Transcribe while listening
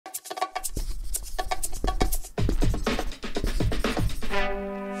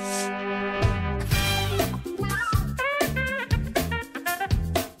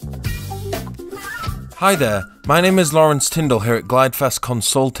Hi there, my name is Laurence Tindall here at GlideFast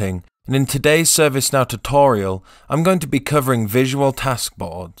Consulting, and in today's ServiceNow tutorial, I'm going to be covering visual task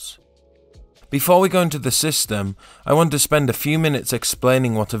boards. Before we go into the system, I want to spend a few minutes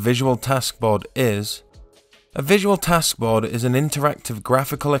explaining what a visual task board is. A visual task board is an interactive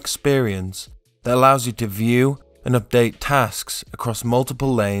graphical experience that allows you to view and update tasks across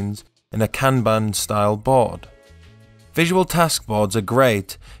multiple lanes in a Kanban-style board. Visual task boards are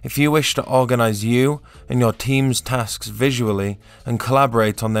great if you wish to organize you and your team's tasks visually and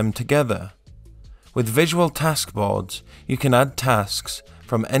collaborate on them together. With visual task boards, you can add tasks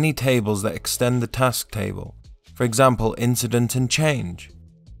from any tables that extend the task table, for example, incident and change.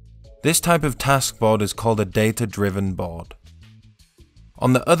 This type of task board is called a data-driven board.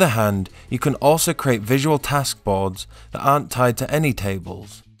 On the other hand, you can also create visual task boards that aren't tied to any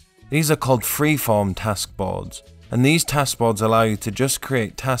tables. These are called free-form task boards, and these task boards allow you to just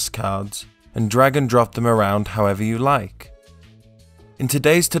create task cards and drag and drop them around however you like. In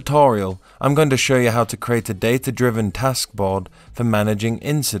today's tutorial, I'm going to show you how to create a data-driven task board for managing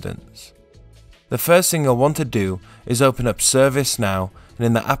incidents. The first thing you'll want to do is open up ServiceNow and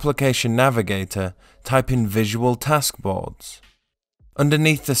in the Application Navigator, type in Visual Task Boards.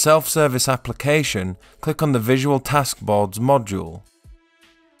 Underneath the self-service application, click on the Visual Task Boards module.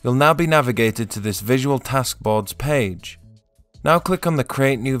 You'll now be navigated to this Visual Task Boards page. Now click on the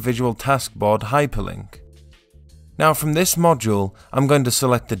Create New Visual Task Board hyperlink. Now from this module, I'm going to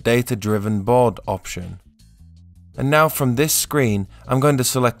select the Data Driven Board option. And now from this screen, I'm going to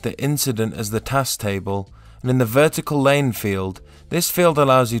select the incident as the task table, and in the vertical lane field, this field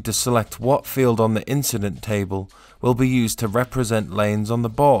allows you to select what field on the incident table will be used to represent lanes on the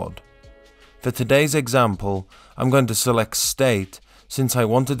board. For today's example, I'm going to select State, since I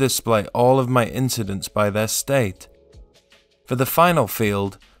want to display all of my incidents by their state. For the final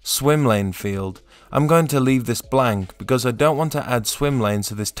field, swim lane field, I'm going to leave this blank because I don't want to add swim lanes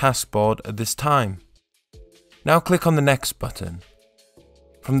to this task board at this time. Now click on the Next button.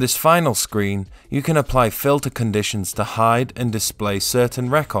 From this final screen, you can apply filter conditions to hide and display certain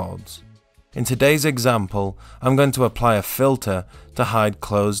records. In today's example, I'm going to apply a filter to hide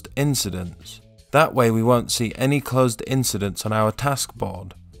closed incidents. That way we won't see any closed incidents on our task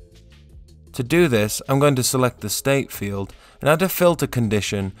board. To do this, I'm going to select the state field and add a filter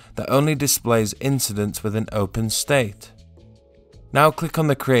condition that only displays incidents with an open state. Now click on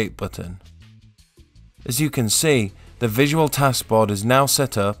the Create button. As you can see, the visual task board is now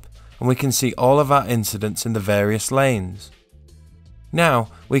set up and we can see all of our incidents in the various lanes. Now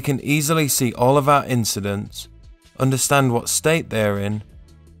we can easily see all of our incidents, understand what state they are in,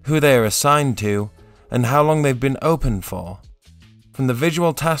 who they are assigned to, and how long they've been open for. From the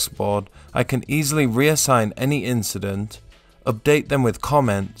visual task board, I can easily reassign any incident, update them with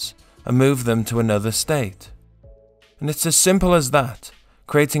comments, and move them to another state. And it's as simple as that.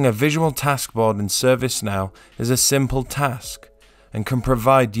 Creating a visual task board in ServiceNow is a simple task, and can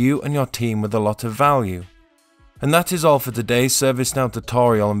provide you and your team with a lot of value. And that is all for today's ServiceNow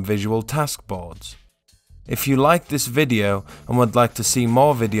tutorial on visual task boards. If you liked this video and would like to see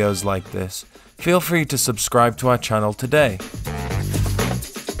more videos like this, feel free to subscribe to our channel today.